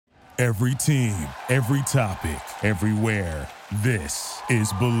Every team, every topic, everywhere. This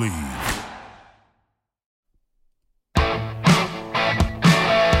is Believe.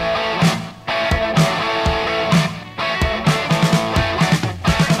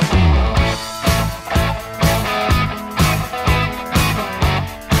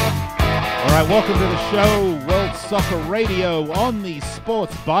 Welcome to the show, World Soccer Radio on the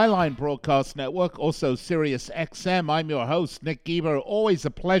Sports Byline Broadcast Network, also Sirius XM. I'm your host, Nick Geber. Always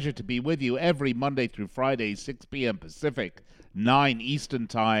a pleasure to be with you every Monday through Friday, 6 p.m. Pacific, 9 Eastern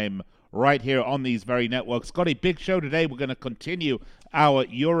Time, right here on these very networks. Got a big show today. We're going to continue our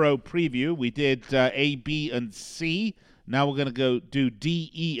Euro preview. We did A, B, and C. Now we're going to go do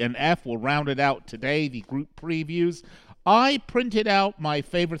D, E, and F. We'll round it out today, the group previews. I printed out my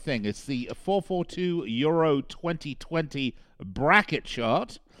favorite thing. It's the 442 Euro 2020 bracket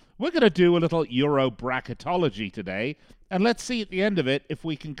chart. We're going to do a little Euro bracketology today, and let's see at the end of it if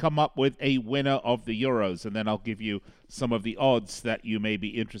we can come up with a winner of the Euros, and then I'll give you some of the odds that you may be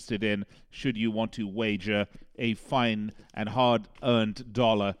interested in should you want to wager a fine and hard-earned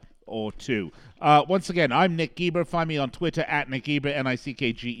dollar or two. Once again, I'm Nick Geber. Find me on Twitter at Nick Geber,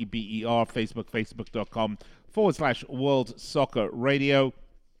 Nickgeber, Facebook, facebook.com/World Soccer Radio.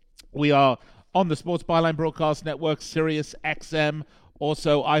 We are on the Sports Byline Broadcast Network, Sirius XM,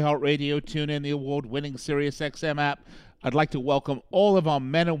 also iHeartRadio, TuneIn, the award-winning Sirius XM app. I'd like to welcome all of our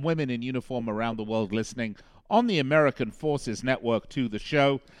men and women in uniform around the world listening on the American Forces Network to the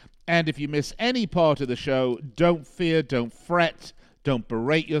show. And if you miss any part of the show, don't fear, don't fret, don't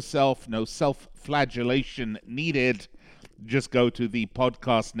berate yourself, no self-flagellation needed. Just go to the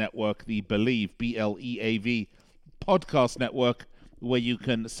podcast network, the Believe, B-L-E-A-V, podcast network, where you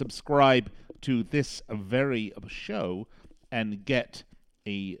can subscribe to this very show and get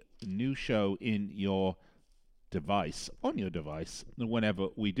a new show in your device, on your device, whenever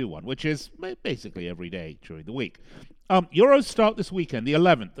we do one, which is basically every day during the week. Euros start this weekend, the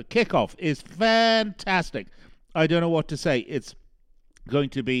 11th. The kickoff is fantastic. I don't know what to say. It's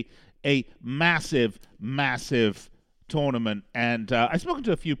going to be a massive, massive tournament, and I've spoken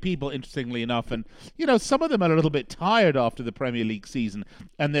to a few people, interestingly enough, and some of them are a little bit tired after the Premier League season,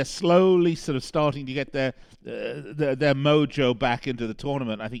 and they're slowly sort of starting to get their mojo back into the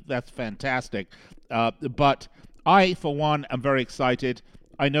tournament. I think that's fantastic, but I, for one, am very excited.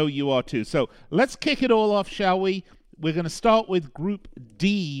 I know you are too. So let's kick it all off, shall we? We're going to start with Group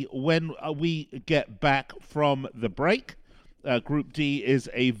D when we get back from the break. Group D is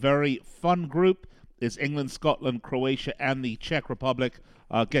a very fun group. It's England, Scotland, Croatia, and the Czech Republic.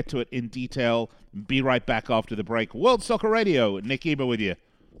 I'll get to it in detail. Be right back after the break. World Soccer Radio, Nick Eber with you.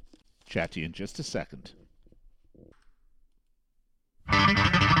 Chat to you in just a second.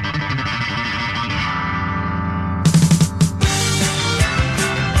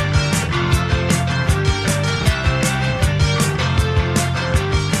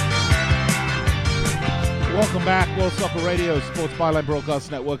 Welcome back, World Soccer Radio, Sports Byline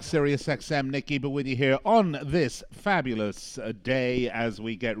Broadcast Network, Sirius XM. Nick Eber with you here on this fabulous day as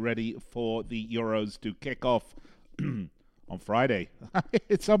we get ready for the Euros to kick off on Friday.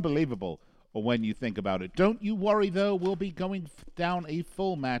 It's unbelievable when you think about it. Don't you worry, though. We'll be going down a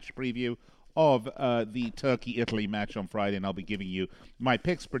full match preview of the Turkey-Italy match on Friday, and I'll be giving you my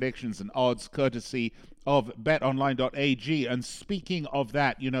picks, predictions, and odds courtesy of BetOnline.ag. And speaking of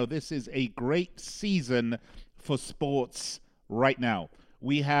that, this is a great season for sports right now.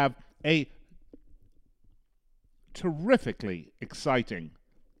 We have a terrifically exciting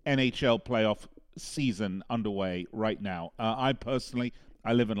NHL playoff season underway right now. I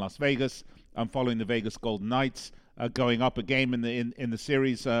live in Las Vegas. I'm following the Vegas Golden Knights. Going up a game in the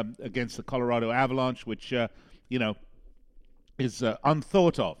series against the Colorado Avalanche, which is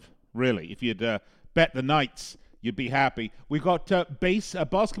unthought of, really. If you'd bet the Knights, you'd be happy. We've got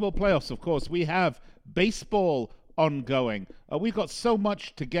basketball playoffs, of course. We have baseball ongoing. We've got so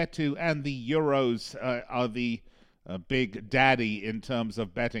much to get to, and the Euros are the big daddy in terms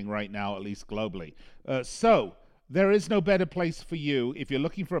of betting right now, at least globally. So there is no better place for you. If you're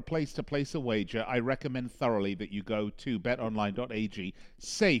looking for a place to place a wager, I recommend thoroughly that you go to betonline.ag.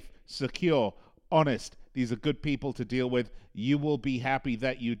 Safe, secure, honest. These are good people to deal with. You will be happy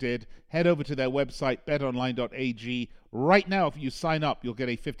that you did. Head over to their website, betonline.ag. Right now, if you sign up, you'll get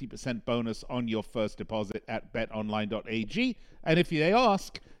a 50% bonus on your first deposit at betonline.ag. And if they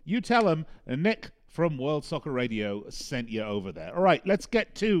ask, you tell them, Nick from World Soccer Radio sent you over there. All right, let's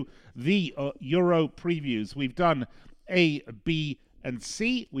get to the Euro previews. We've done A, B, and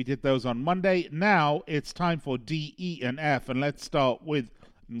C. We did those on Monday. Now it's time for D, E, and F. And let's start with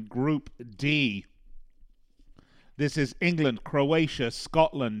Group D. This is England, Croatia,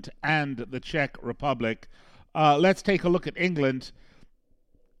 Scotland, and the Czech Republic. Let's take a look at England.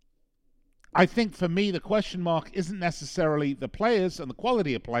 I think for me, the question mark isn't necessarily the players and the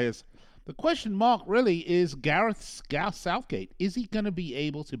quality of players. The question mark really is Gareth Southgate. Is he going to be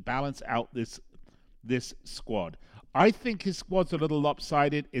able to balance out this squad? I think his squad's a little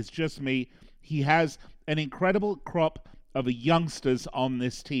lopsided. It's just me. He has an incredible crop of youngsters on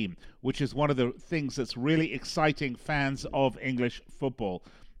this team, which is one of the things that's really exciting fans of English football.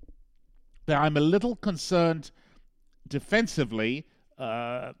 That I'm a little concerned defensively,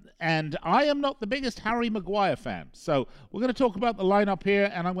 and I am not the biggest Harry Maguire fan. So we're going to talk about the lineup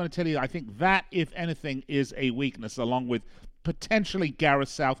here, and I'm going to tell you I think that, if anything, is a weakness, along with potentially Gareth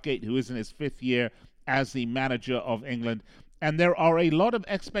Southgate, who is in his 5th year as the manager of England. And there are a lot of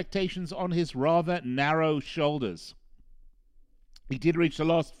expectations on his rather narrow shoulders. He did reach the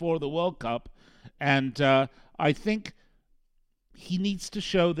last 4 of the World Cup, and I think he needs to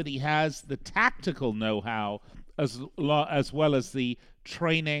show that he has the tactical know-how as well as the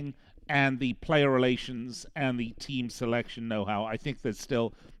training and the player relations and the team selection know-how. I think there's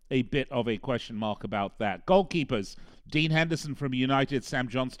still a bit of a question mark about that. Goalkeepers: Dean Henderson from United, Sam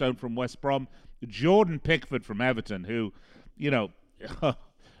Johnstone from West Brom, Jordan Pickford from Everton, who,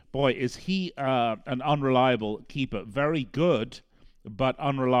 boy, is he an unreliable keeper. Very good, but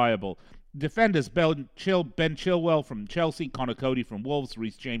unreliable. Defenders: Ben Chilwell from Chelsea, Connor Cody from Wolves,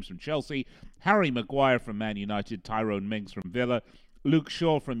 Reece James from Chelsea, Harry Maguire from Man United, Tyrone Mings from Villa, Luke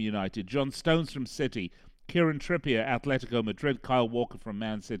Shaw from United, John Stones from City, Kieran Trippier, Atletico Madrid, Kyle Walker from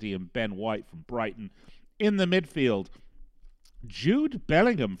Man City, and Ben White from Brighton. In the midfield: Jude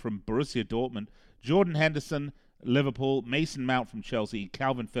Bellingham from Borussia Dortmund, Jordan Henderson, Liverpool, Mason Mount from Chelsea,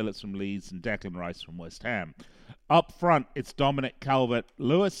 Calvin Phillips from Leeds, and Declan Rice from West Ham. Up front, it's Dominic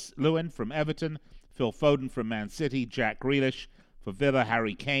Calvert-Lewin from Everton, Phil Foden from Man City, Jack Grealish for Villa,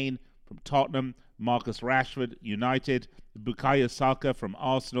 Harry Kane from Tottenham, Marcus Rashford, United, Bukayo Saka from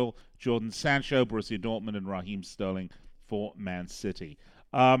Arsenal, Jordan Sancho, Borussia Dortmund, and Raheem Sterling for Man City.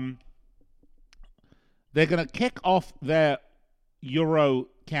 They're going to kick off their Euro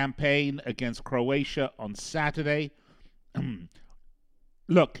campaign against Croatia on Saturday.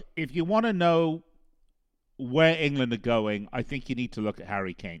 Look, if you want to know where England are going, I think you need to look at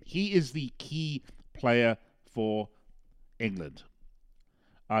Harry Kane. He is the key player for England.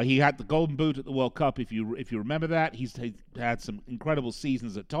 He had the Golden Boot at the World Cup, if you remember that. He's had some incredible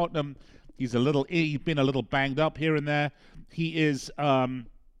seasons at Tottenham. He's been a little banged up here and there. He is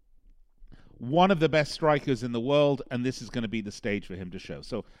one of the best strikers in the world, and this is going to be the stage for him to show.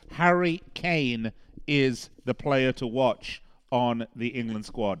 So Harry Kane is the player to watch on the England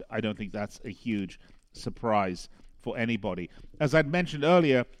squad. I don't think that's a huge surprise for anybody. As I'd mentioned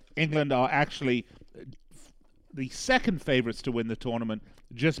earlier, England are actually the second favorites to win the tournament,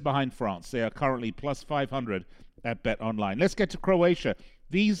 just behind France. They are currently plus 500 at BetOnline. Let's get to Croatia.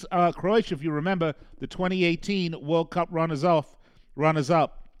 These Croatia, if you remember, the 2018 World Cup runners-up.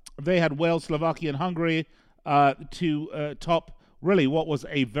 They had Wales, Slovakia, and Hungary to top really what was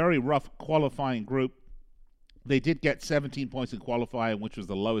a very rough qualifying group. They did get 17 points in qualifying, which was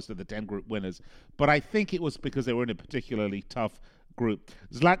the lowest of the 10 group winners. But I think it was because they were in a particularly tough group.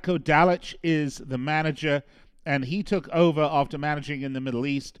 Zlatko Dalic is the manager, and he took over after managing in the Middle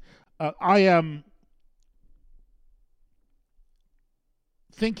East. I am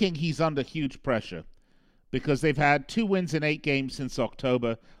thinking he's under huge pressure because they've had 2 wins in 8 games since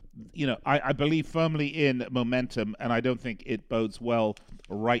October. I believe firmly in momentum, and I don't think it bodes well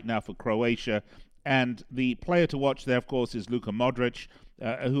right now for Croatia. And the player to watch there, of course, is Luka Modric,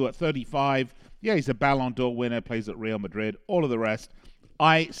 who at 35, he's a Ballon d'Or winner, plays at Real Madrid, all of the rest.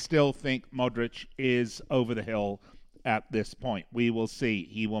 I still think Modric is over the hill at this point. We will see.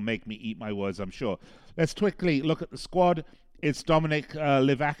 He will make me eat my words, I'm sure. Let's quickly look at the squad. It's Dominik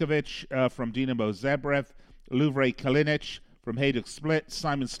Livakovic from Dinamo Zagreb, Lovre Kalinic from Hajduk Split,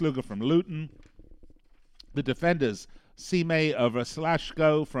 Simon Sluga from Luton. The defenders: Sime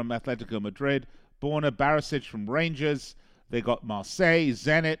Vrsaljko from Atletico Madrid, Borna Barisic from Rangers. They got Marseille,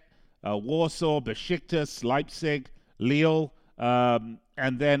 Zenit, Warsaw, Besiktas, Leipzig, Lille.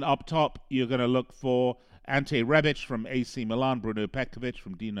 And then up top, you're going to look for Ante Rebic from AC Milan, Bruno Petkovic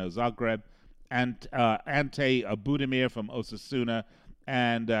from Dinamo Zagreb, and Ante Budimir from Osasuna,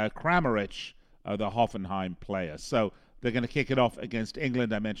 and Kramaric, the Hoffenheim player. So they're going to kick it off against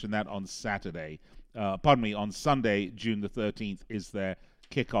England. I mentioned that on on Sunday, June the 13th, is their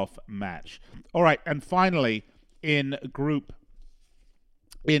kickoff match. All right, and finally, in Group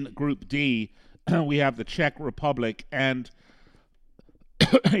D, we have the Czech Republic, and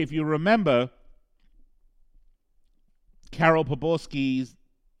if you remember, Karol Poborski's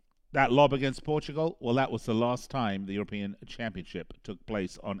that lob against Portugal, well, that was the last time the European Championship took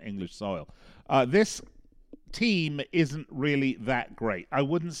place on English soil. This team isn't really that great. I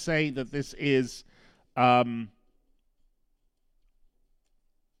wouldn't say that this is a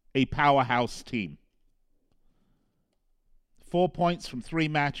powerhouse team. 4 points from 3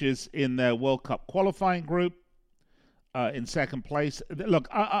 matches in their World Cup qualifying group, in second place. Look,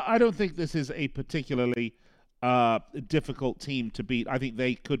 I don't think this is a particularly difficult team to beat. I think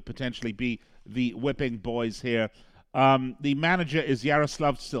they could potentially be the whipping boys here. The manager is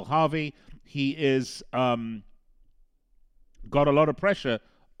Jaroslav Silhavi. He is got a lot of pressure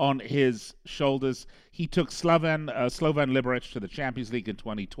on his shoulders. He took Slovan Liberec to the Champions League in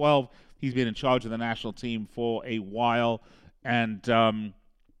 2012. He's been in charge of the national team for a while, and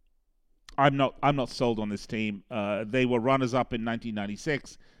I'm not sold on this team. They were runners-up in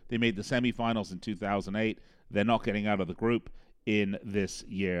 1996. They made the semifinals in 2008. They're not getting out of the group in this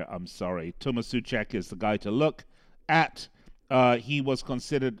year. I'm sorry. Tomas Souček is the guy to look at. He was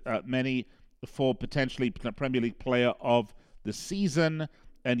considered many for potentially Premier League Player of the Season.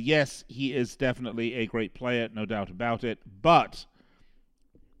 And yes, he is definitely a great player, no doubt about it. But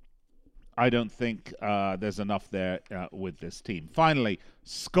I don't think there's enough there with this team. Finally,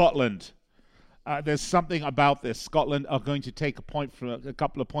 Scotland. There's something about this. Scotland are going to take a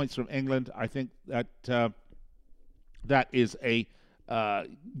couple of points from England. I think that that is a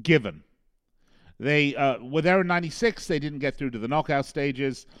given. They were there in '96. They didn't get through to the knockout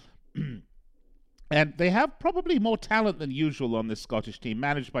stages. And they have probably more talent than usual on this Scottish team,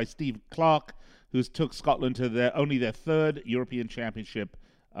 managed by Steve Clarke, who's took Scotland to only their 3rd European Championship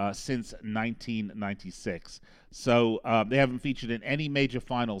since 1996. So they haven't featured in any major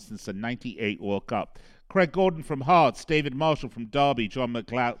finals since the '98 World Cup. Craig Gordon from Hearts, David Marshall from Derby,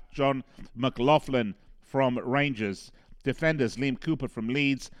 John McLaughlin from Rangers. Defenders, Liam Cooper from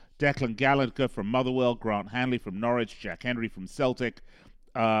Leeds, Declan Gallagher from Motherwell, Grant Hanley from Norwich, Jack Henry from Celtic,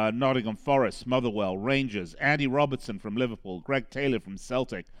 Nottingham Forest, Motherwell, Rangers, Andy Robertson from Liverpool, Greg Taylor from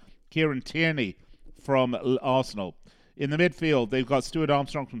Celtic, Kieran Tierney from Arsenal. In the midfield, they've got Stuart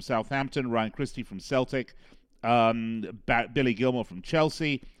Armstrong from Southampton, Ryan Christie from Celtic, Billy Gilmore from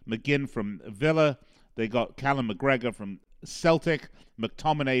Chelsea, McGinn from Villa. They got Callum McGregor from Celtic,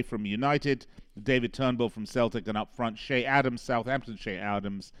 McTominay from United, David Turnbull from Celtic, and up front, Shea Adams, Southampton, Shea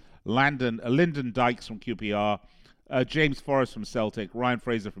Adams, Lyndon Dykes from QPR, James Forrest from Celtic, Ryan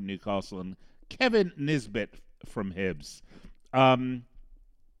Fraser from Newcastle, and Kevin Nisbet from Hibs.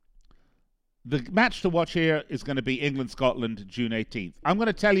 The match to watch here is going to be England-Scotland, June 18th. I'm going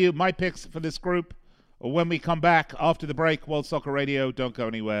to tell you my picks for this group when we come back after the break. World Soccer Radio, don't go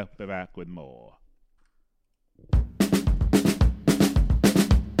anywhere. Be back with more.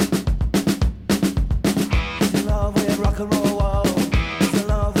 Love with rock and roll, whoa. It's in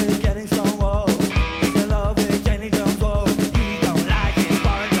love with getting stoned, whoa. It's in love with Jenny Jones, whoa. He don't like it,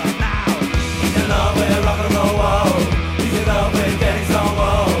 foreign up now. He's in love with rock and roll, whoa. He's in love with getting stoned,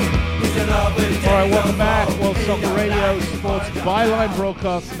 whoa. He's in love with Jenny Jones. All right, welcome back. World Soccer Radio, Sports Byline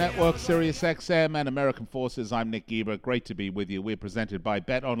Broadcast Network, Sirius XM, and American Forces. I'm Nick Geber. Great to be with you. We're presented by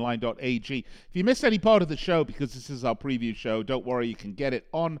BetOnline.ag. If you missed any part of the show, because this is our preview show, don't worry, you can get it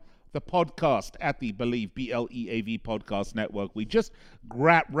on the podcast at the Believe, BLEAV Podcast Network. We just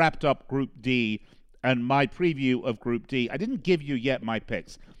wrapped up Group D and my preview of Group D. I didn't give you yet my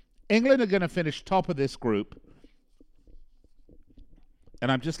picks. England are going to finish top of this group.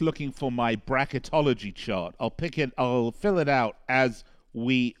 And I'm just looking for my bracketology chart. I'll fill it out as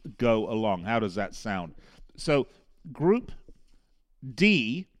we go along. How does that sound? So Group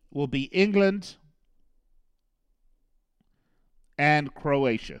D will be England and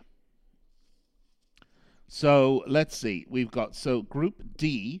Croatia. So let's see. We've got Group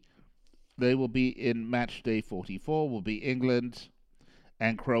D, they will be in match day 44, will be England,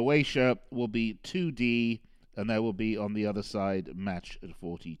 and Croatia will be 2D, and they will be on the other side, match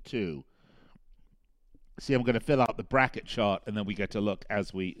 42. See, I'm going to fill out the bracket chart, and then we get to look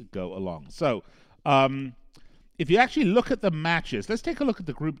as we go along. So, if you actually look at the matches, let's take a look at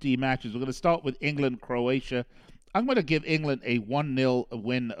the Group D matches. We're going to start with England-Croatia. I'm going to give England a 1-0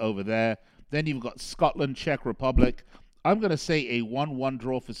 win over there. Then you've got Scotland, Czech Republic. I'm going to say a 1-1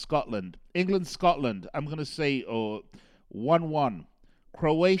 draw for Scotland. England-Scotland, I'm going to say 1-1.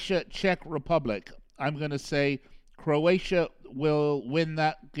 Croatia, Czech Republic. I'm going to say Croatia will win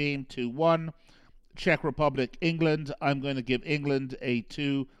that game 2-1. Czech Republic, England. I'm going to give England a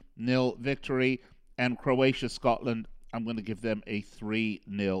 2-0 victory. And Croatia, Scotland, I'm going to give them a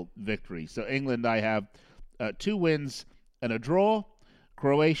 3-0 victory. So England, I have 2 wins and a draw.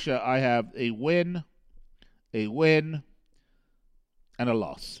 Croatia, I have a win, and a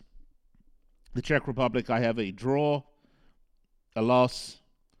loss. The Czech Republic, I have a draw, a loss,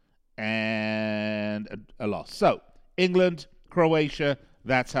 and a loss. So, England, Croatia,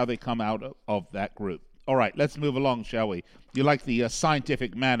 that's how they come out of that group. All right, let's move along, shall we? You like the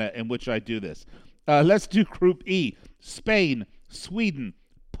scientific manner in which I do this. Let's do Group E. Spain, Sweden,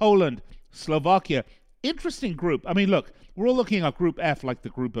 Poland, Slovakia. Interesting group. I mean, look, we're all looking at Group F like the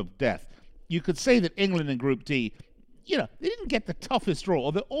group of death. You could say that England in Group D, they didn't get the toughest draw.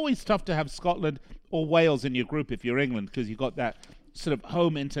 Or they're always tough to have Scotland or Wales in your group if you're England, because you've got that sort of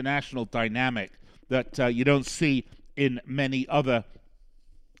home international dynamic that you don't see in many other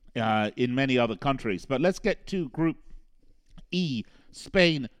countries. But let's get to Group E: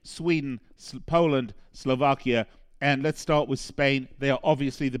 Spain, Sweden, Poland, Slovakia, and let's start with Spain. They are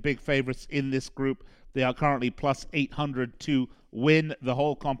obviously the big favorites in this group. They are currently plus 800 to win the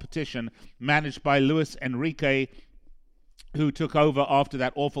whole competition, managed by Luis Enrique, who took over after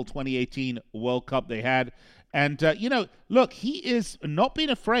that awful 2018 World Cup they had. And, look, he is not been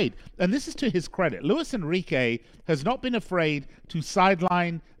afraid, and this is to his credit. Luis Enrique has not been afraid to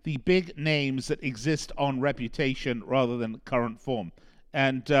sideline the big names that exist on reputation rather than current form.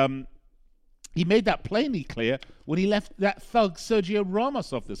 And he made that plainly clear when he left that thug Sergio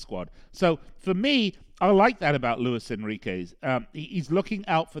Ramos off the squad. So, for me, I like that about Luis Enrique. He's looking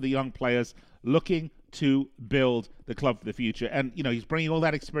out for the young players, looking to build the club for the future. And, he's bringing all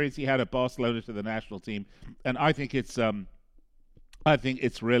that experience he had at Barcelona to the national team. And I think it's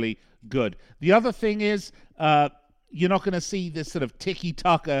really good. The other thing is, you're not going to see this sort of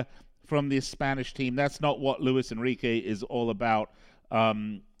tiki-taka from this Spanish team. That's not what Luis Enrique is all about.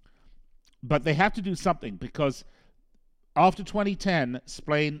 But they have to do something, because after 2010,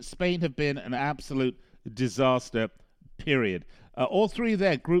 Spain have been an absolute disaster, period. All three of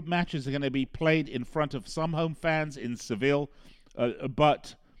their group matches are going to be played in front of some home fans in Seville.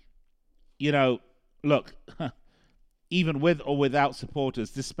 But, look, even with or without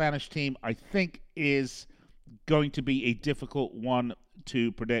supporters, this Spanish team, I think, is going to be a difficult one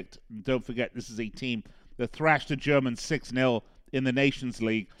to predict. Don't forget, this is a team that thrashed the Germans 6-0 in the Nations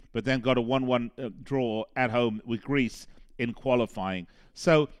League, but then got a 1-1 draw at home with Greece in qualifying.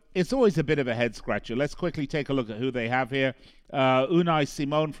 So it's always a bit of a head-scratcher. Let's quickly take a look at who they have here. Unai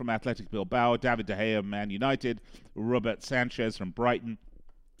Simon from Athletic Bilbao, David De Gea, Man United, Robert Sanchez from Brighton.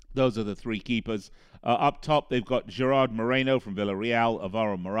 Those are the three keepers. Up top, they've got Gerard Moreno from Villarreal,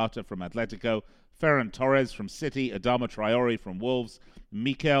 Alvaro Morata from Atletico, Ferran Torres from City, Adama Traore from Wolves,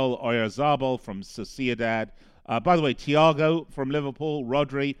 Mikel Oyarzabal from Sociedad. By the way, Thiago from Liverpool,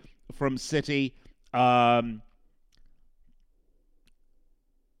 Rodri from City.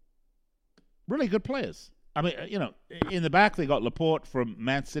 Really good players. I mean, in the back, they got Laporte from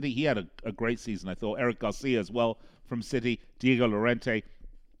Man City. He had a great season, I thought. Eric Garcia as well from City. Diego Llorente.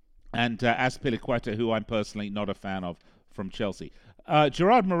 And Azpilicueta, who I'm personally not a fan of, from Chelsea.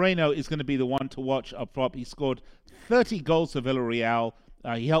 Gerard Moreno is going to be the one to watch up top. He scored 30 goals for Villarreal.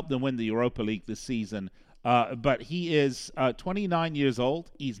 He helped them win the Europa League this season. But he is 29 years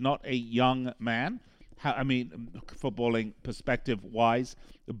old. He's not a young man. Footballing perspective-wise.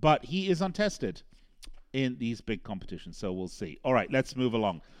 But he is untested in these big competitions, so we'll see. All right, let's move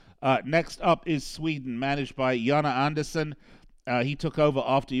along. Next up is Sweden, managed by Jana Andersson. He took over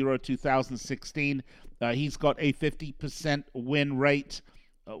after Euro 2016. He's got a 50% win rate,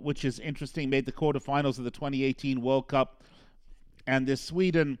 which is interesting. Made the quarterfinals of the 2018 World Cup. And this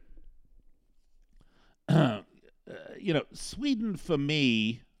Sweden, Sweden for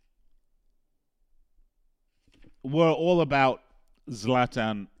me were all about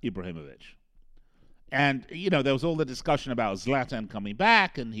Zlatan Ibrahimovic. And, there was all the discussion about Zlatan coming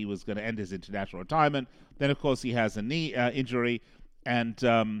back and he was going to end his international retirement. Then, of course, he has a knee injury.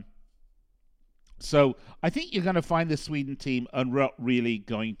 And so I think you're going to find the Sweden team not really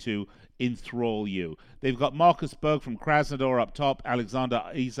going to enthrall you. They've got Marcus Berg from Krasnodar up top, Alexander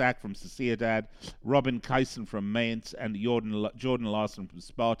Isak from Sociedad, Robin Kaysen from Mainz, and Jordan Larson from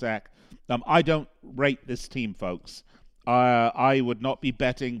Spartak. I don't rate this team, folks. I would not be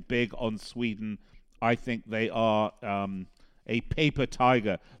betting big on Sweden. I think they are a paper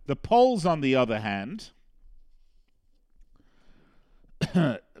tiger. The Poles, on the other hand,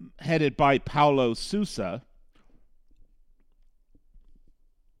 headed by Paulo Sousa,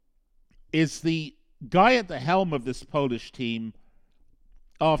 is the guy at the helm of this Polish team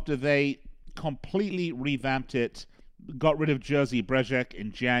after they completely revamped it, got rid of Jerzy Brezek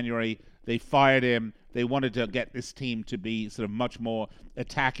in January. They fired him. They wanted to get this team to be sort of much more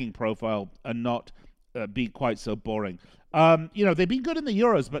attacking profile and not be quite so boring. They've been good in the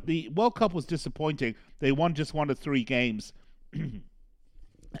Euros, but the World Cup was disappointing. They won just 1 of 3 games.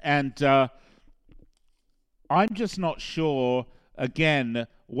 And I'm just not sure, again,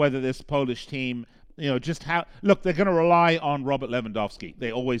 whether this Polish team, just how... Look, they're going to rely on Robert Lewandowski.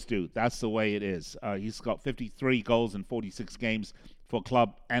 They always do. That's the way it is. He's got 53 goals in 46 games for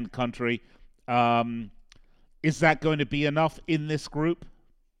club and country. Is that going to be enough in this group?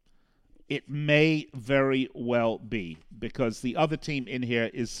 It may very well be, because the other team in here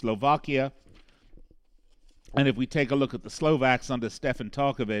is Slovakia. And if we take a look at the Slovaks under Stefan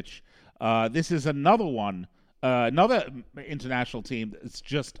Tarkovic, this is another one, another international team that's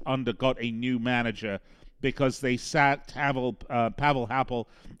just got a new manager, because they sacked Pavel Happel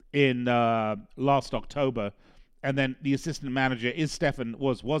in last October, and then the assistant manager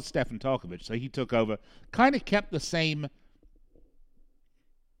was Stefan Tarkovic, so he took over, kind of kept the same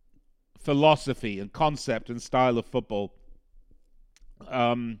philosophy and concept and style of football.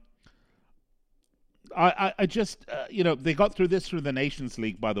 I just, they got through the Nations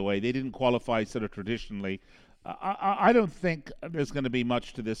League, by the way. They didn't qualify sort of traditionally. I don't think there's going to be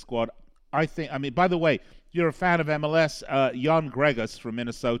much to this squad. By the way, you're a fan of MLS, Jan Gregus from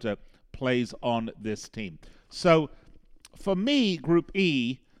Minnesota plays on this team. So, for me, Group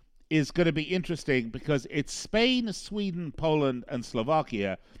E is going to be interesting because it's Spain, Sweden, Poland, and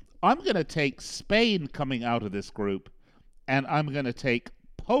Slovakia. I'm going to take Spain coming out of this group, and I'm going to take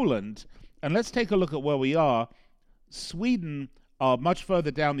Poland. And let's take a look at where we are. Sweden are much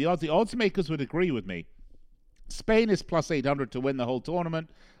further down the odds. The odds makers would agree with me. Spain is plus 800 to win the whole tournament.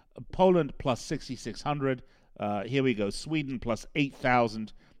 Poland plus 6,600. Here we go. Sweden plus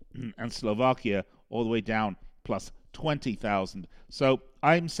 8,000. And Slovakia all the way down plus 20,000. So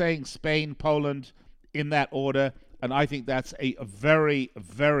I'm saying Spain, Poland in that order. And I think that's a very,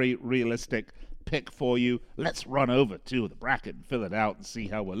 very realistic pick for you. Let's run over to the bracket and fill it out and see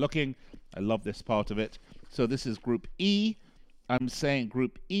how we're looking. I love this part of it. So this is Group E. I'm saying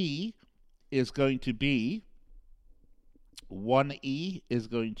Group E is going to be 1E is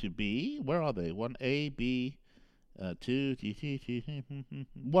going to be, where are they? 1A, B, 2,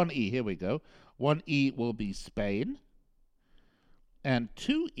 1E, here we go. 1E will be Spain. And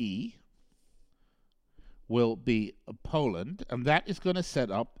 2E will be Poland, and that is going to set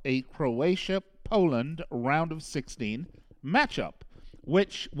up a Croatia-Poland round of 16 matchup,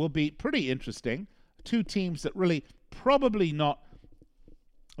 which will be pretty interesting. Two teams that really probably not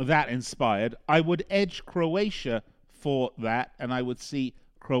that inspired. I would edge Croatia for that, and I would see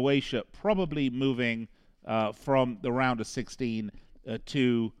Croatia probably moving from the round of 16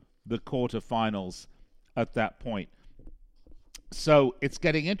 to the quarterfinals at that point. So it's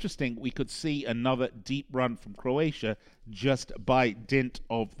getting interesting. We could see another deep run from Croatia just by dint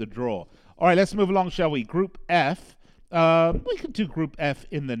of the draw. All right, let's move along, shall we? Group F. We could do Group F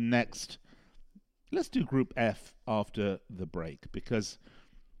in the next... Let's do Group F after the break, because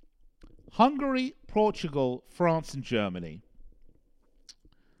Hungary, Portugal, France, and Germany.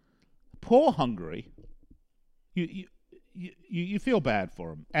 Poor Hungary. You feel bad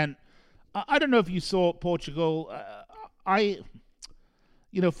for them. And I don't know if you saw Portugal...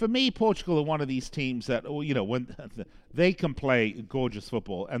 for me, Portugal are one of these teams that, when they can play gorgeous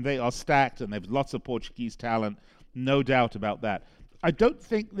football, and they are stacked, and they have lots of Portuguese talent, no doubt about that. I don't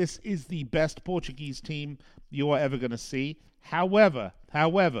think this is the best Portuguese team you are ever going to see. However,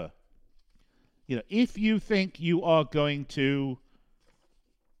 if you think you are going to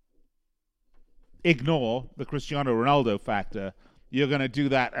ignore the Cristiano Ronaldo factor, you're going to do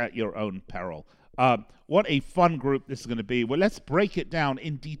that at your own peril. What a fun group this is going to be. Well, let's break it down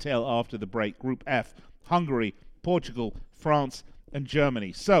in detail after the break. Group F, Hungary, Portugal, France, and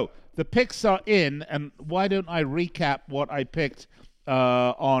Germany. So the picks are in, and why don't I recap what I picked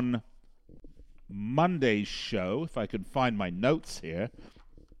on Monday's show, if I can find my notes here.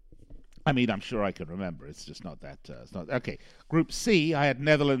 I'm sure I can remember. It's just not that. Okay. Group C, I had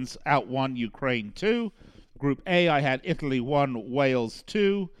Netherlands out 1, Ukraine 2. Group A, I had Italy 1, Wales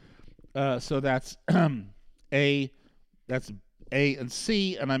 2. So that's A and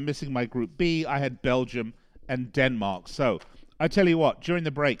C, and I'm missing my Group B. I had Belgium and Denmark. So I tell you what, during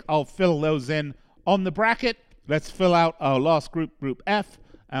the break, I'll fill those in on the bracket. Let's fill out our last group, Group F,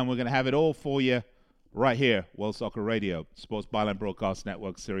 and we're going to have it all for you right here, World Soccer Radio, Sports Byline Broadcast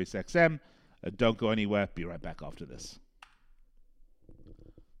Network, Sirius XM. Don't go anywhere. Be right back after this.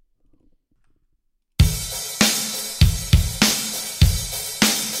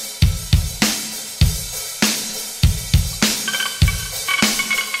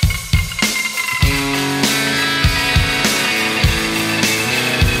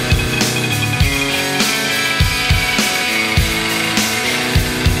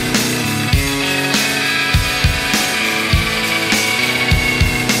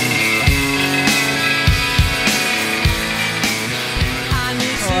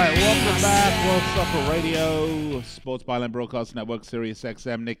 World Soccer Radio, Sports Byline Broadcast Network, Sirius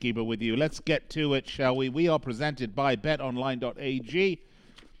XM. Nick Eber with you. Let's get to it, shall we? We are presented by BetOnline.ag,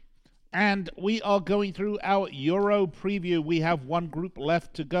 and we are going through our Euro preview. We have one group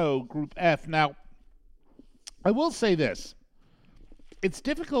left to go, Group F. Now, I will say this. It's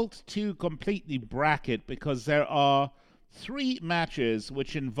difficult to completely bracket because there are three matches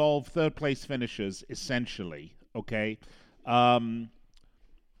which involve third-place finishers, essentially, okay?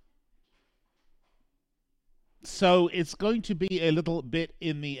 So it's going to be a little bit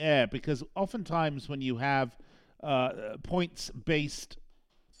in the air because oftentimes when you have points-based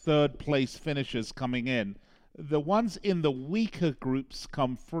third-place finishers coming in, the ones in the weaker groups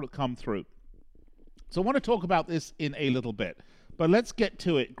come through. So I want to talk about this in a little bit. But let's get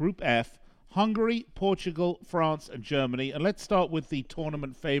to it. Group F, Hungary, Portugal, France, and Germany. And let's start with the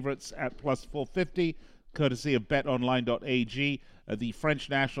tournament favorites at plus 450, courtesy of BetOnline.ag. The French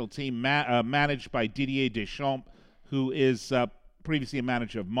national team managed by Didier Deschamps, who is previously a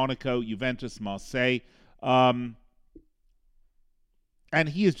manager of Monaco, Juventus, Marseille. And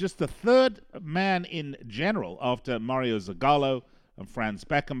he is just the third man in general after Mario Zagallo and Franz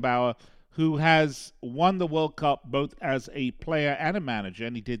Beckenbauer, who has won the World Cup both as a player and a manager,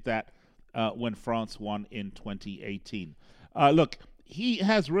 and he did that when France won in 2018. Look, he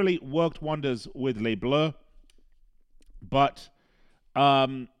has really worked wonders with Les Bleus, but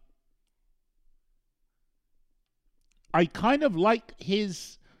I kind of like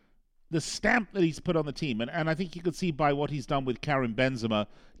the stamp that he's put on the team, and I think you could see by what he's done with Karim Benzema,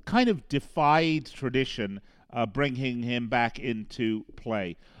 kind of defied tradition, bringing him back into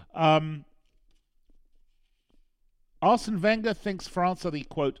play. Arsene Wenger thinks France are the,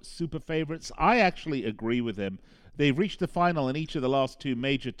 quote, super favorites. I actually agree with him. They've reached the final in each of the last two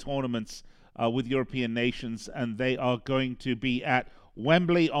major tournaments with European nations, and they are going to be at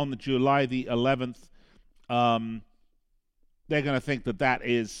Wembley on July the 11th. They're going to think that that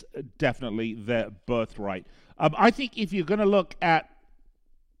is definitely their birthright. I think if you're going to look at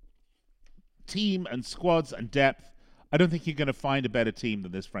team and squads and depth, I don't think you're going to find a better team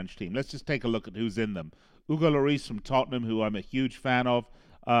than this French team. Let's just take a look at who's in them. Hugo Lloris from Tottenham, who I'm a huge fan of.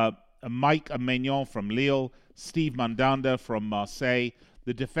 Mike Maignan from Lille. Steve Mandanda from Marseille.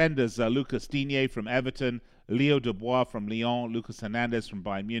 The defenders, Lucas Digne from Everton. Leo Dubois from Lyon. Lucas Hernandez from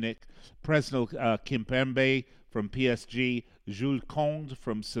Bayern Munich. Presnel Kimpembe from PSG. Jules Conde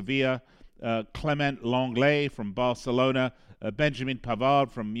from Sevilla. Clement Lenglet from Barcelona. Benjamin Pavard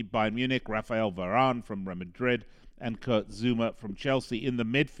from Bayern Munich. Raphael Varane from Real Madrid. And Kurt Zuma from Chelsea. In the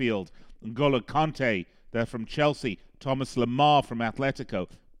midfield, N'Golo Kante, they're from Chelsea. Thomas Lemar from Atletico.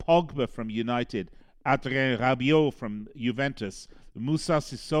 Pogba from United. Adrien Rabiot from Juventus. Moussa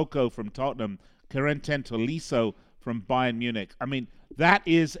Sissoko from Tottenham. Corentin Tolisso from Bayern Munich. I mean, that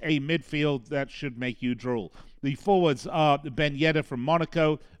is a midfield that should make you drool. The forwards are Ben Yedder from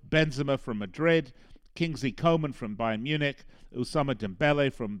Monaco. Benzema from Madrid. Kingsley Coman from Bayern Munich. Ousmane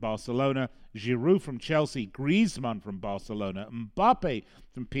Dembele from Barcelona. Giroud from Chelsea. Griezmann from Barcelona. Mbappe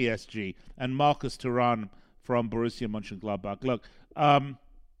from PSG. And Marcus Thuram from Borussia Mönchengladbach. Look,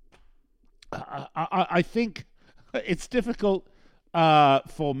 I think it's difficult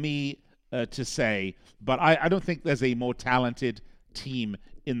for me to say, but I don't think there's a more talented team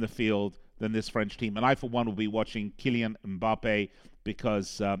in the field than this French team. And I, for one, will be watching Kylian Mbappe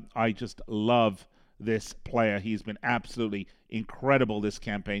because I just love this player. He's been absolutely incredible this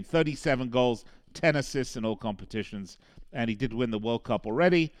campaign. 37 goals, 10 assists in all competitions, and he did win the World Cup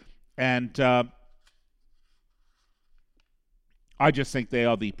already. And I just think they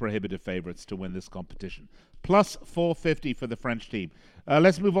are the prohibitive favorites to win this competition. Plus 450 for the French team.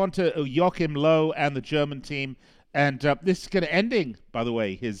 Let's move on to Joachim Low and the German team. And this is going to ending, by the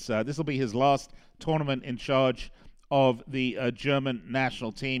way. This will be his last tournament in charge of the German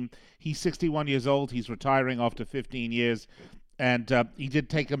national team. He's 61 years old. He's retiring after 15 years. And he did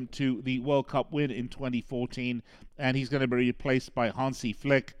take him to the World Cup win in 2014. And he's going to be replaced by Hansi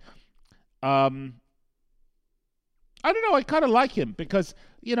Flick. I don't know. I kind of like him because,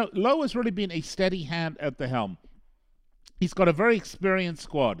 Lowe has really been a steady hand at the helm. He's got a very experienced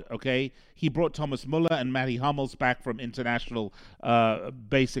squad, okay? He brought Thomas Muller and Matty Hummels back from international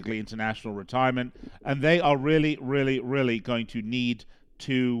retirement. And they are really, really, really going to need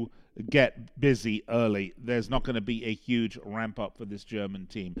to get busy early. There's not going to be a huge ramp up for this German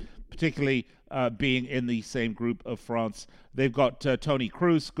team, particularly being in the same group of France. They've got Toni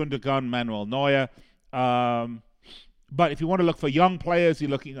Kroos, Gundogan, Manuel Neuer. But if you want to look for young players, you're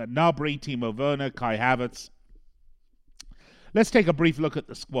looking at Gnabry, Timo Werner, Kai Havertz. Let's take a brief look at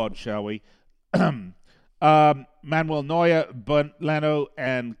the squad, shall we? Manuel Neuer, Bernd Leno,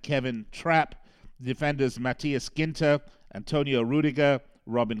 and Kevin Trapp. Defenders Matthias Ginter, Antonio Rudiger,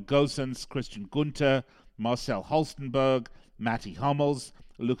 Robin Gosens, Christian Gunther, Marcel Holstenberg, Matti Hummels,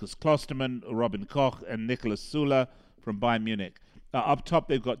 Lucas Klostermann, Robin Koch, and Nicolas Sula from Bayern Munich. Up top,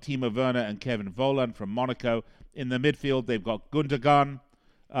 they've got Timo Werner and Kevin Volland from Monaco. In the midfield, they've got Gundogan,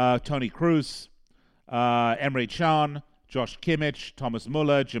 Toni Kroos, Emre Can, Josh Kimmich, Thomas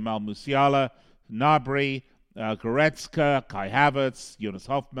Muller, Jamal Musiala, Gnabry, Goretzka, Kai Havertz, Jonas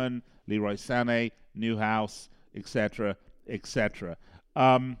Hoffmann, Leroy Sané, Neuhaus, etc., etc.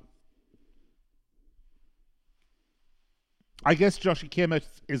 I guess Josh Kimmich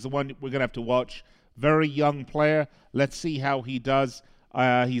is the one we're going to have to watch. Very young player. Let's see how he does.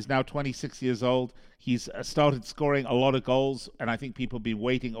 He's now 26 years old. He's started scoring a lot of goals, and I think people have been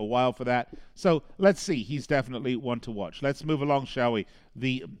waiting a while for that. So let's see. He's definitely one to watch. Let's move along, shall we?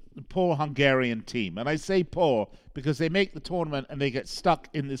 The poor Hungarian team. And I say poor because they make the tournament and they get stuck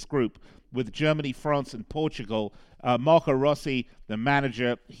in this group with Germany, France, and Portugal. Marco Rossi, the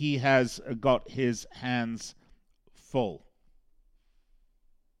manager, he has got his hands full.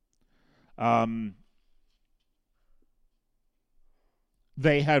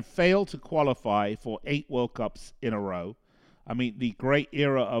 They have failed to qualify for 8 World Cups in a row. I mean, the great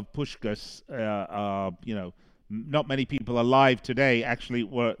era of Puskás, not many people alive today actually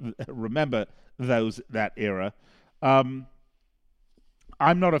remember that era. I'm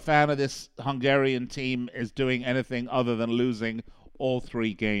not a fan of this Hungarian team is doing anything other than losing all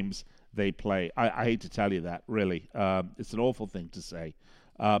 3 games they play. I hate to tell you that, really. It's an awful thing to say,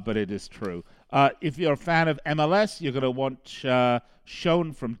 but it is true. If you're a fan of MLS, you're going to want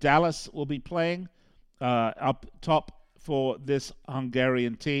Schoen from Dallas will be playing up top for this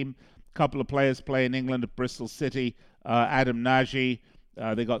Hungarian team. A couple of players play in England at Bristol City. Adam Nagy.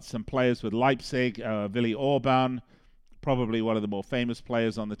 They got some players with Leipzig. Willi Orban, probably one of the more famous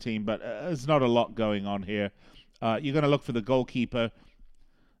players on the team, but there's not a lot going on here. You're going to look for the goalkeeper,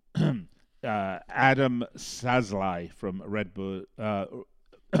 Adam Szalai from Red Bull.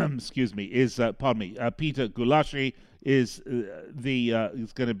 Excuse me. Peter Gulashi is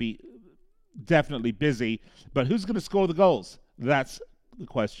is going to be definitely busy, but who's going to score the goals? That's the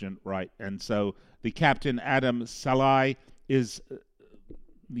question, right? And so the captain, Adam Szalai, is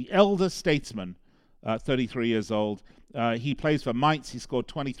the elder statesman, 33 years old. He plays for Mainz. He scored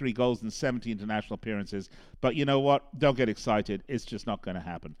 23 goals in 70 international appearances. But you know what? Don't get excited. It's just not going to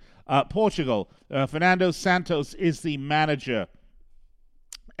happen. Portugal. Fernando Santos is the manager.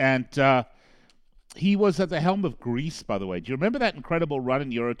 And he was at the helm of Greece, by the way. Do you remember that incredible run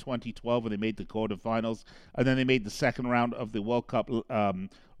in Euro 2012 when they made the quarterfinals, and then they made the second round of the World Cup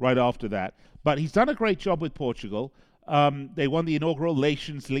right after that? But he's done a great job with Portugal. They won the inaugural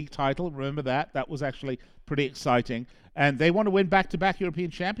Nations League title. Remember that? That was actually pretty exciting. And they want to win back-to-back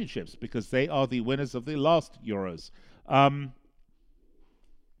European championships because they are the winners of the last Euros.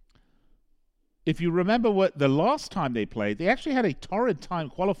 If you remember what the last time they played, they actually had a torrid time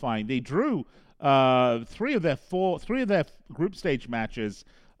qualifying. They drew three of their group stage matches,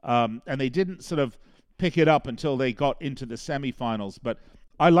 and they didn't sort of pick it up until they got into the semifinals. But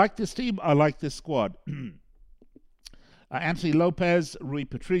I like this team. I like this squad. Anthony Lopez, Rui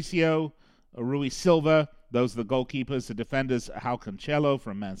Patricio, Rui Silva. Those are the goalkeepers. The defenders, João Cancelo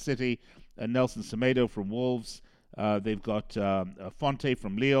from Man City, and Nelson Semedo from Wolves. They've got Fonte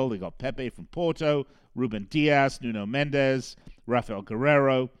from Lille. They've got Pepe from Porto, Ruben Diaz, Nuno Mendes, Rafael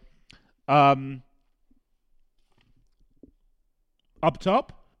Guerrero. Up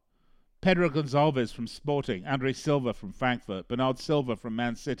top, Pedro Gonçalves from Sporting, Andre Silva from Frankfurt, Bernard Silva from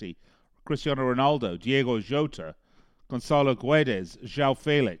Man City, Cristiano Ronaldo, Diego Jota, Gonçalo Guedes, João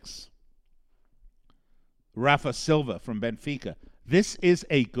Felix, Rafa Silva from Benfica. This is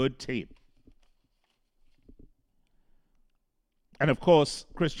a good team. And, of course,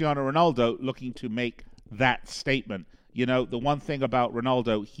 Cristiano Ronaldo looking to make that statement. You know, the one thing about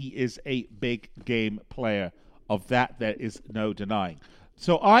Ronaldo, he is a big game player. Of that, there is no denying.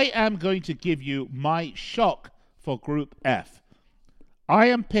 So I am going to give you my shock for Group F. I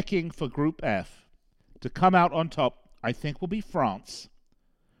am picking for Group F to come out on top, I think, will be France.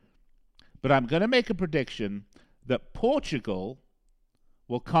 But I'm going to make a prediction that Portugal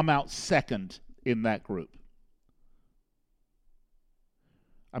will come out second in that group.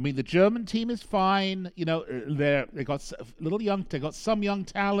 I mean, the German team is fine. You know, they got they got some young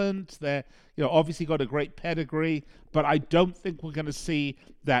talent. They, obviously got a great pedigree. But I don't think we're going to see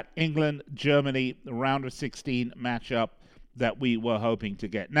that England-Germany round of 16 matchup that we were hoping to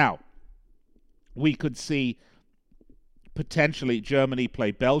get. Now, we could see potentially Germany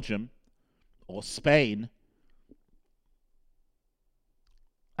play Belgium or Spain.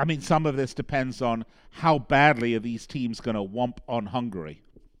 I mean, some of this depends on how badly are these teams going to whomp on Hungary.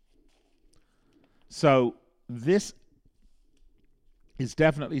 So this is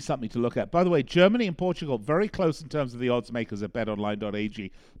definitely something to look at. By the way, Germany and Portugal, very close in terms of the odds makers at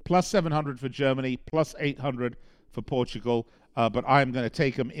BetOnline.ag. Plus 700 for Germany, plus 800 for Portugal. But I'm going to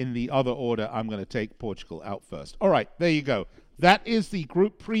take them in the other order. I'm going to take Portugal out first. All right, there you go. That is the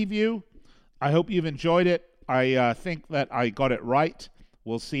group preview. I hope you've enjoyed it. I think that I got it right.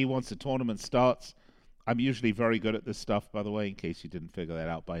 We'll see once the tournament starts. I'm usually very good at this stuff, by the way, in case you didn't figure that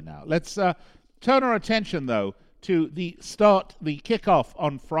out by now. Let's turn our attention, though, to the kickoff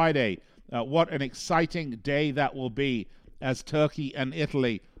on Friday. What an exciting day that will be as Turkey and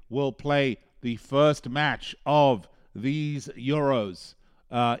Italy will play the first match of these Euros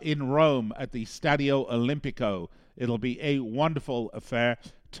in Rome at the Stadio Olimpico. It'll be a wonderful affair.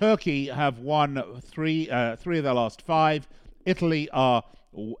 Turkey have won three of their last five. Italy are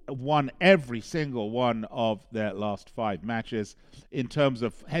won every single one of their last five matches. In terms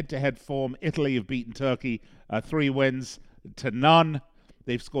of head-to-head form, Italy have beaten Turkey 3 wins to none.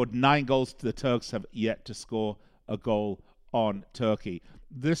 They've scored 9 goals. The Turks have yet to score a goal on Turkey.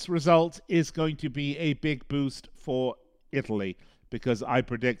 This result is going to be a big boost for Italy because I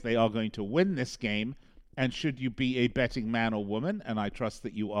predict they are going to win this game. And should you be a betting man or woman, and I trust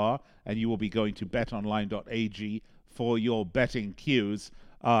that you are, and you will be going to betonline.ag for your betting cues,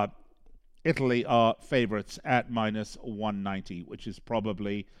 Italy are favorites at minus 190, which is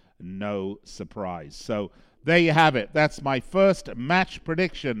probably no surprise. So there you have it. That's my first match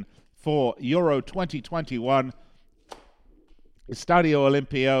prediction for Euro 2021. Stadio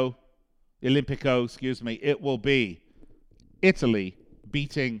Olimpico, it will be Italy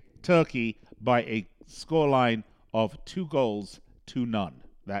beating Turkey by a scoreline of 2 goals to none.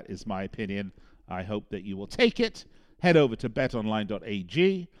 That is my opinion. I hope that you will take it. Head over to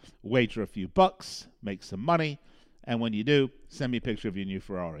betonline.ag, wager a few bucks, make some money, and when you do, send me a picture of your new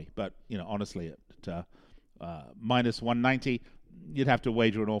Ferrari. But, honestly, at minus 190, you'd have to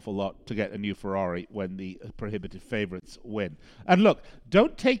wager an awful lot to get a new Ferrari when the prohibitive favorites win. And look,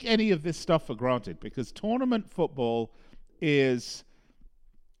 don't take any of this stuff for granted because tournament football is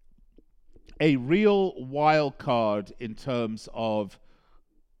a real wild card in terms of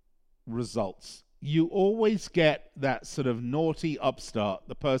results. You always get that sort of naughty upstart,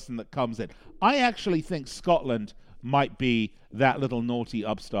 the person that comes in. I actually think Scotland might be that little naughty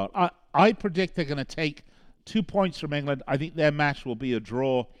upstart. I predict they're going to take 2 points from England. I think their match will be a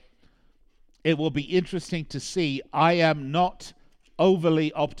draw. It will be interesting to see. I am not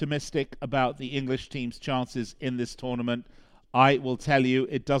overly optimistic about the English team's chances in this tournament. I will tell you,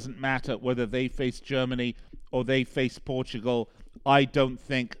 it doesn't matter whether they face Germany or they face Portugal. I don't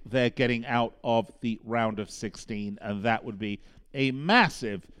think they're getting out of the round of 16, and that would be a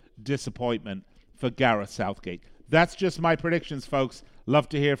massive disappointment for Gareth Southgate. That's just my predictions, folks. Love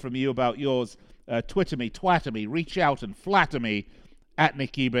to hear from you about yours. Twitter me, twatter me, reach out and flatter me at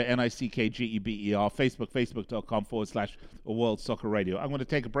Nick Geber, NickGeber. Facebook, facebook.com/World Soccer Radio. I'm going to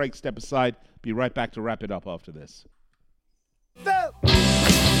take a break, step aside, be right back to wrap it up after this.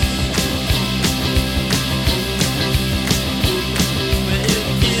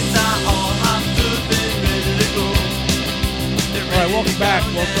 All right, welcome back.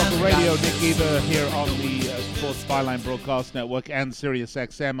 World Soccer Radio. Nick Geber here on the Sports Byline Broadcast Network and Sirius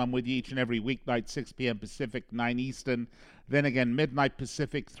XM. I'm with you each and every weeknight, 6 p.m. Pacific, 9 Eastern. Then again, midnight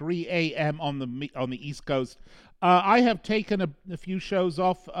Pacific, 3 a.m. on the East Coast. I have taken a few shows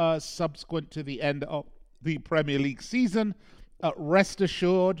off subsequent to the end of the Premier League season. Rest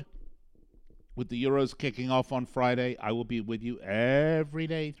assured, with the Euros kicking off on Friday, I will be with you every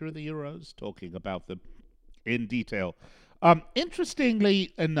day through the Euros, talking about them in detail.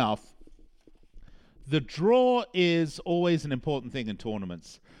 Interestingly enough, the draw is always an important thing in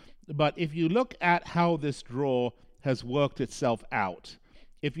tournaments. But if you look at how this draw has worked itself out,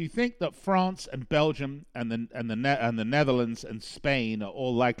 if you think that France and Belgium and the Netherlands and Spain are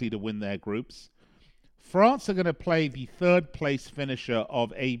all likely to win their groups, France are going to play the third place finisher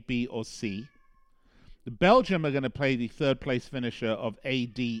of A, B, or C. The Belgium are going to play the third place finisher of A,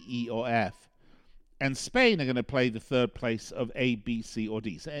 D, E, or F. And Spain are going to play the third place of A, B, C, or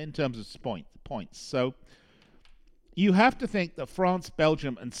D, so in terms of points. So you have to think that France,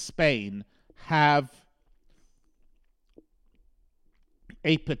 Belgium, and Spain have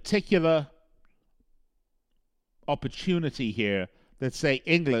a particular opportunity here that, say,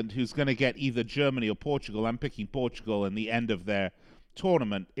 England, who's going to get either Germany or Portugal, I'm picking Portugal in the end of their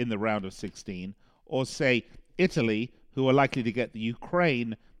tournament in the round of 16, or, say, Italy, who are likely to get the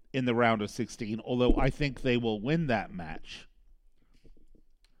Ukraine in the round of 16, although I think they will win that match.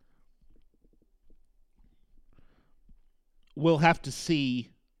 we'll have to see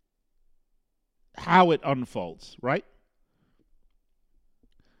how it unfolds, right?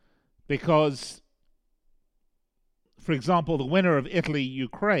 Because, for example, the winner of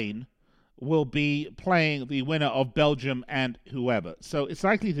Italy-Ukraine will be playing the winner of Belgium and whoever. So it's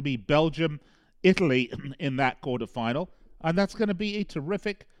likely to be Belgium-Italy in that quarterfinal, and that's going to be a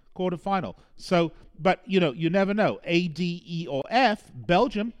terrific quarterfinal. So, but, you never know. A, D, E, or F,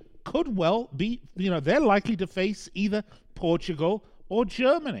 Belgium could well be, they're likely to face either Portugal or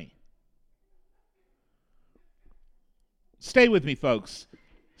Germany. Stay with me, folks.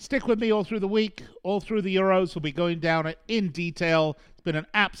 Stick with me all through the week, all through the Euros. We'll be going down it in detail. It's been an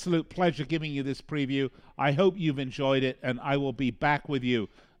absolute pleasure giving you this preview. I hope you've enjoyed it, and I will be back with you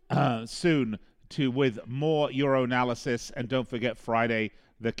soon with more Euro analysis. And don't forget Friday,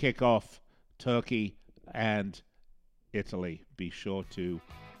 the kickoff, Turkey and Italy. Be sure to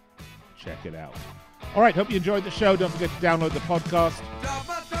check it out. All right, hope you enjoyed the show. Don't forget to download the podcast.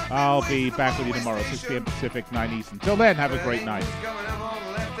 I'll be back with you tomorrow, 6 p.m. Pacific, 9 Eastern. Until then, have a great night.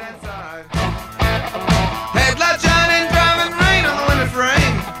 Headlights shining, driving rain on the winter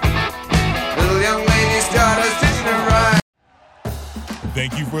frame. Little young lady's daughter's teaching her right.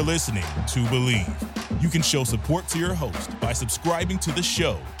 Thank you for listening to Believe. You can show support to your host by subscribing to the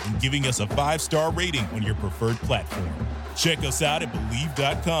show and giving us a 5-star rating on your preferred platform. Check us out at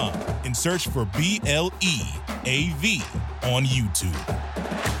Believe.com and search for BLEAV on YouTube.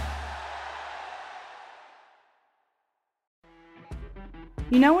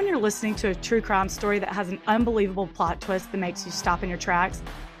 You know when you're listening to a true crime story that has an unbelievable plot twist that makes you stop in your tracks?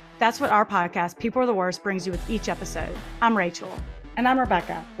 That's what our podcast, People Are the Worst, brings you with each episode. I'm Rachel. And I'm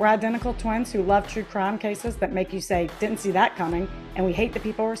Rebecca. We're identical twins who love true crime cases that make you say, didn't see that coming, and we hate the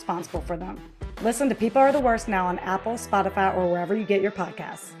people responsible for them. Listen to People Are the Worst now on Apple, Spotify, or wherever you get your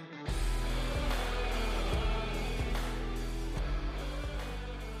podcasts.